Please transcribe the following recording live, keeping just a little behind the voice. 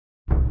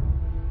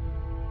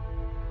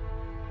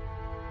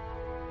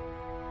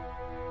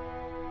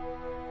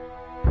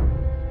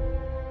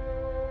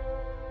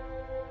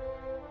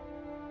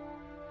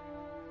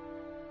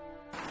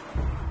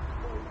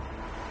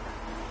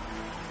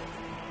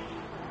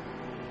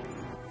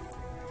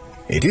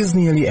It is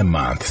nearly a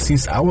month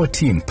since our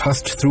team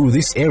passed through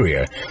this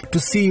area to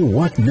see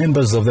what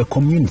members of the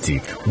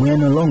community were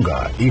no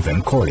longer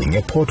even calling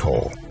a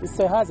pothole. It's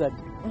a hazard.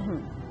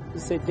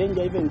 It's a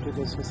danger even to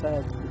the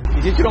society.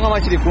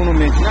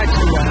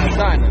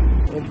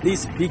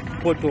 This big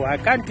pothole, I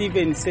can't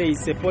even say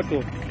it's a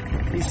pothole.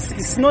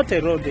 It's not a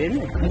road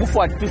anyway.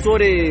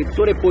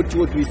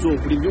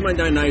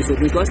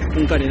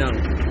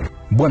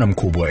 Bwana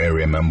Mkubwa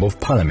Area Member of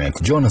Parliament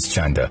Jonas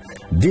Chanda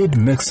did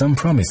make some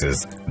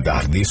promises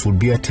that this would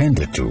be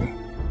attended to,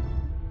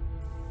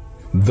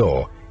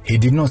 though he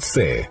did not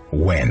say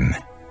when.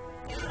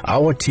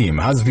 Our team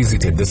has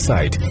visited the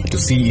site to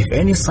see if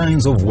any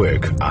signs of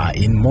work are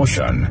in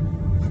motion.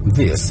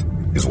 This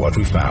is what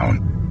we found.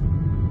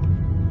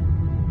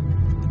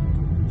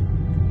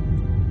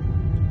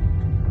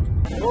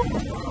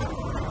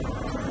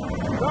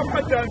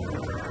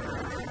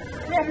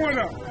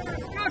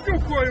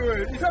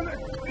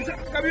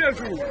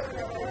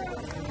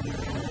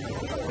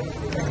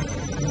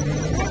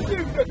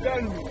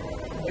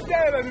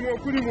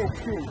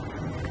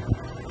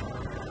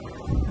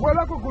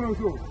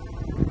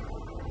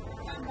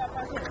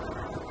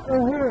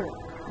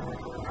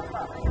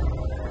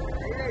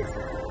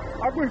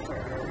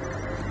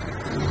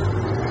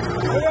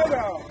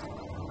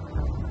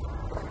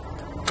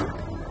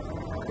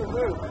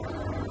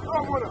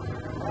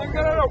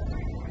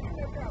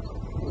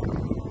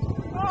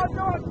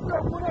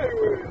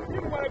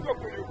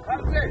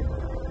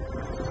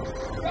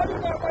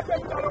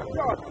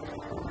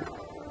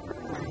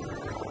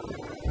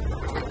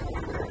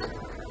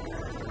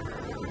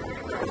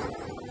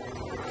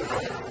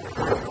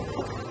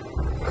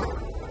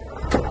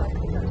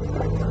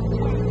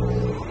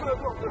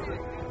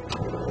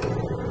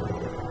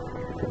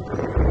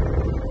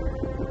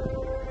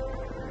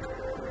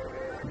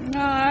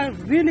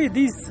 Really,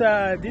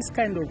 this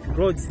kind of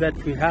roads that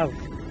we have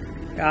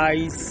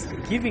is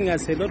giving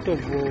us a lot of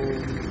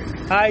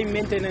high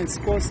maintenance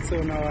costs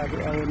on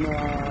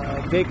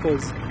our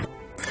vehicles.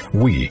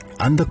 We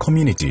and the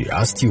community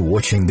are still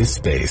watching this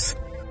space.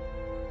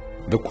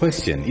 The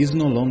question is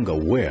no longer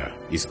where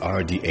is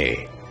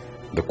RDA.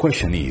 The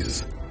question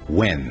is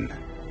when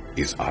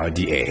is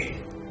RDA.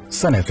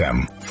 Sun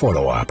FM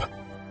follow-up.